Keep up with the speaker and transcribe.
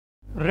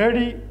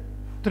Ready,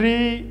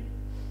 3,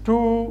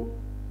 2,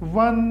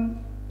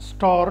 1,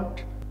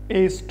 start.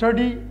 A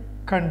study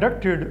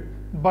conducted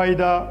by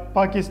the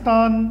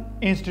Pakistan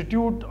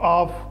Institute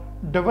of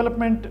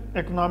Development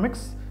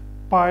Economics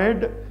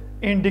 (PIDE)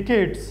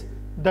 indicates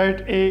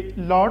that a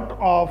lot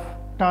of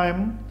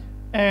time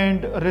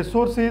and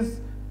resources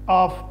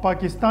of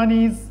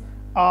Pakistanis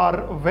are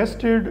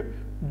wasted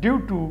due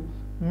to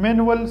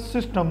manual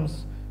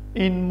systems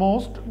in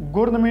most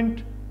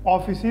government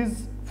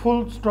offices.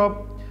 Full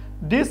stop.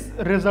 This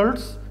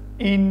results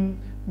in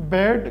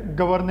bad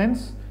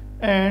governance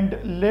and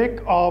lack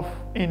of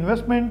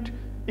investment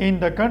in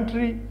the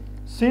country,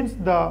 since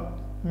the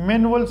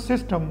manual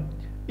system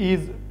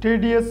is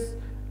tedious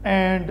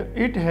and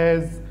it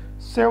has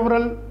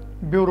several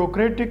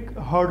bureaucratic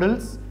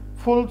hurdles.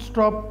 Full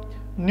stop.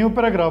 New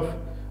paragraph.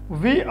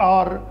 We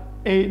are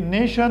a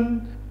nation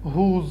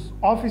whose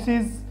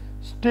offices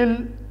still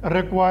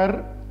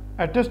require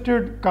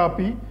attested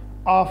copy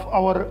of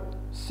our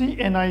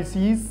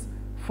CNICs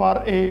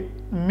for a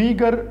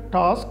meager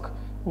task,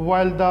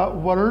 while the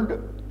world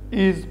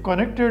is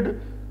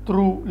connected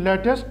through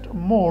latest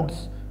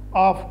modes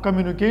of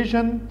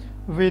communication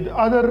with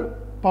other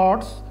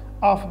parts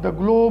of the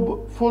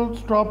globe. Full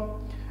stop.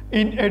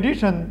 In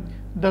addition,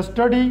 the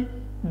study,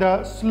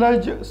 the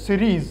Sludge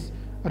series,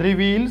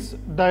 reveals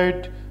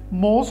that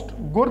most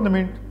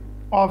government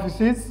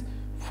offices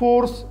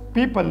force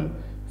people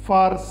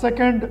for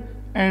second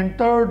and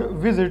third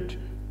visit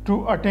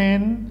to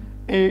attain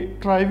a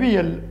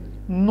trivial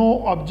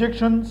no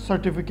objection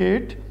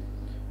certificate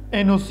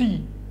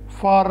 (NOC)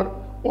 for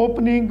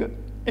opening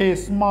a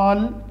small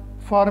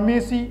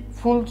pharmacy.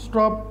 Full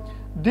stop.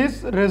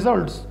 This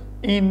results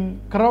in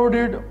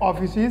crowded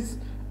offices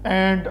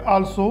and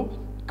also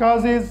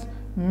causes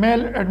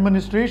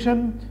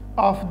maladministration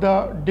of the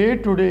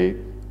day-to-day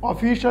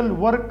official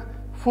work.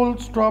 Full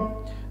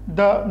stop.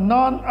 The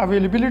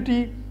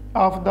non-availability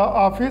of the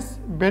office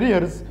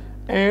barriers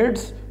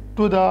adds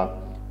to the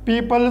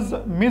people's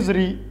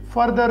misery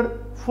further.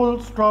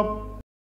 Full stop.